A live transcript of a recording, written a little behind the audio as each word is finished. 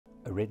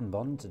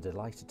ORB are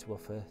delighted to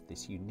offer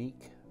this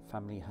unique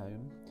family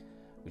home,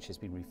 which has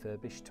been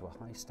refurbished to a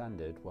high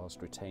standard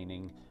whilst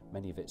retaining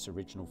many of its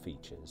original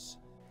features.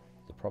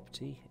 The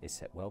property is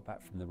set well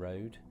back from the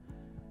road,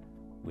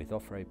 with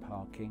off-road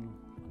parking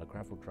on a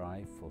gravel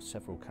drive for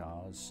several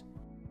cars.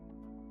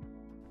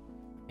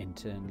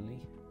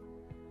 Internally,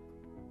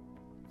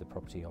 the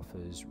property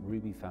offers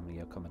Ruby family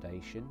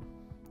accommodation,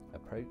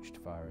 approached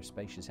via a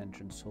spacious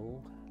entrance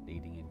hall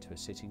leading into a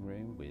sitting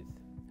room with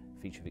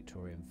feature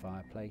Victorian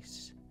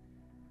fireplace.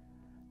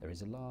 There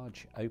is a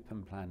large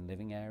open plan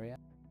living area.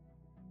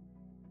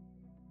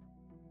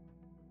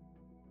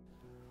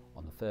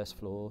 On the first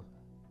floor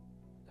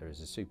there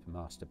is a super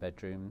master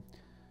bedroom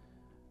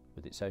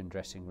with its own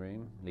dressing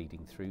room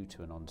leading through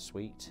to an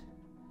ensuite,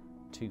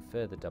 two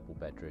further double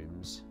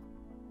bedrooms.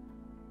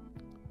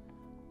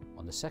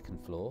 On the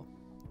second floor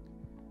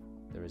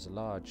there is a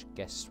large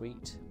guest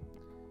suite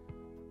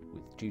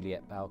with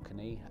Juliet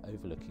balcony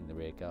overlooking the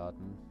rear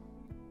garden,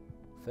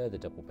 further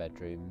double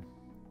bedroom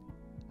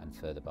and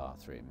further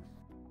bathroom.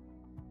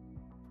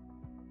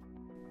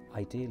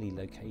 Ideally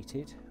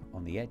located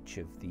on the edge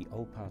of the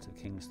old part of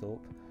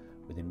Kingsthorpe,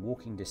 within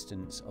walking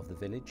distance of the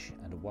village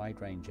and a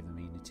wide range of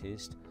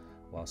amenities,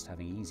 whilst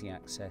having easy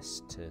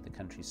access to the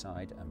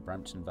countryside and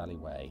Brampton Valley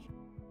Way.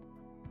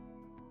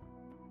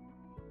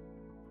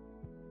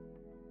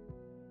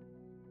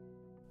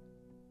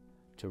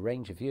 To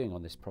arrange a viewing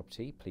on this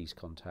property, please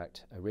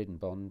contact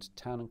ORB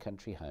Town and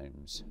Country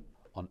Homes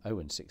on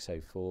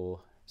 01604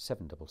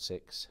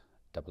 766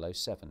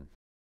 007.